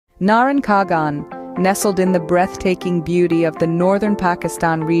Naran Kaghan, nestled in the breathtaking beauty of the northern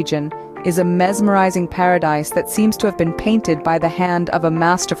Pakistan region, is a mesmerizing paradise that seems to have been painted by the hand of a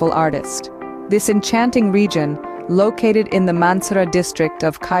masterful artist. This enchanting region, located in the Mansehra district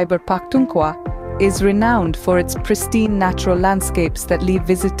of Khyber Pakhtunkhwa, is renowned for its pristine natural landscapes that leave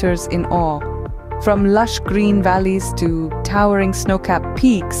visitors in awe. From lush green valleys to towering snow-capped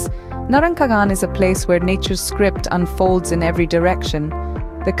peaks, Naran Kaghan is a place where nature's script unfolds in every direction.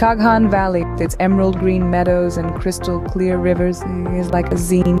 The Kaghan Valley, with its emerald green meadows and crystal clear rivers, is like a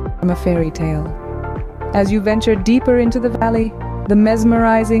scene from a fairy tale. As you venture deeper into the valley, the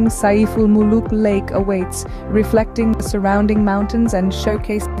mesmerizing Saiful Muluk Lake awaits, reflecting the surrounding mountains and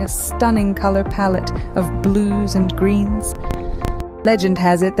showcasing a stunning color palette of blues and greens. Legend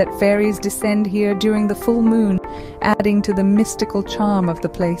has it that fairies descend here during the full moon, adding to the mystical charm of the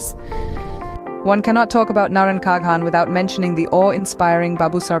place. One cannot talk about Naran Kaghan without mentioning the awe-inspiring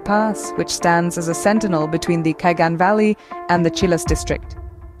Babusar Pass, which stands as a sentinel between the Kaghan Valley and the Chilas district.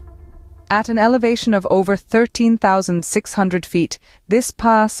 At an elevation of over 13,600 feet, this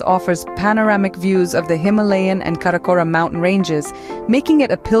pass offers panoramic views of the Himalayan and Karakoram mountain ranges, making it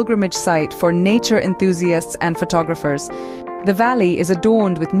a pilgrimage site for nature enthusiasts and photographers. The valley is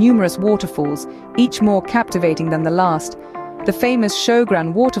adorned with numerous waterfalls, each more captivating than the last. The famous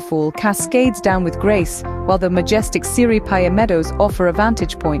Shogran waterfall cascades down with grace, while the majestic Siripaya meadows offer a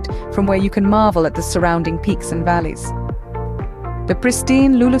vantage point from where you can marvel at the surrounding peaks and valleys. The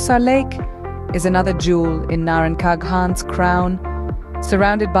pristine Lulusar Lake is another jewel in Naran Kaghan's crown,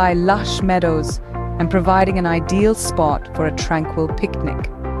 surrounded by lush meadows and providing an ideal spot for a tranquil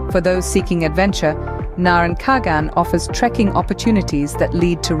picnic. For those seeking adventure, Naran Kaghan offers trekking opportunities that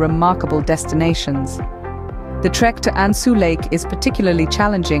lead to remarkable destinations. The trek to Ansu Lake is particularly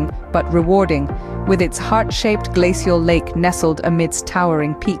challenging but rewarding, with its heart-shaped glacial lake nestled amidst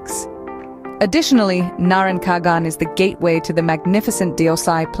towering peaks. Additionally, Naran Kaghan is the gateway to the magnificent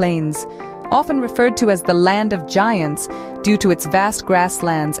Deosai Plains, often referred to as the Land of Giants due to its vast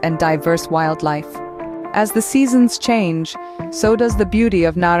grasslands and diverse wildlife. As the seasons change, so does the beauty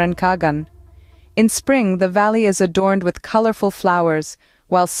of Naran Kaghan. In spring, the valley is adorned with colorful flowers,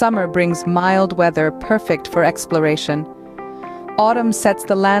 while summer brings mild weather perfect for exploration. Autumn sets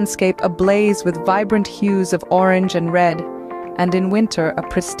the landscape ablaze with vibrant hues of orange and red, and in winter a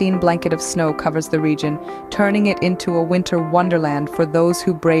pristine blanket of snow covers the region, turning it into a winter wonderland for those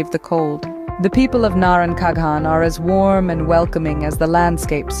who brave the cold. The people of Naran Kaghan are as warm and welcoming as the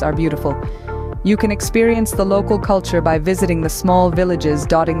landscapes are beautiful. You can experience the local culture by visiting the small villages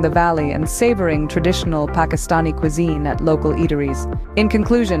dotting the valley and savoring traditional Pakistani cuisine at local eateries. In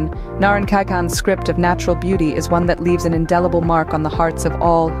conclusion, Naran Kaghan's script of natural beauty is one that leaves an indelible mark on the hearts of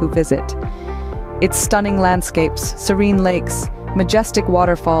all who visit. Its stunning landscapes, serene lakes, majestic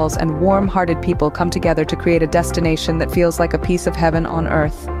waterfalls, and warm-hearted people come together to create a destination that feels like a piece of heaven on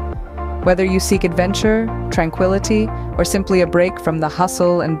earth. Whether you seek adventure, tranquility, or simply a break from the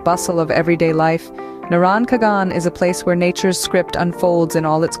hustle and bustle of everyday life, Naran Kaghan is a place where nature's script unfolds in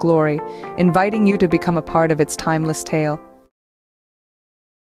all its glory, inviting you to become a part of its timeless tale.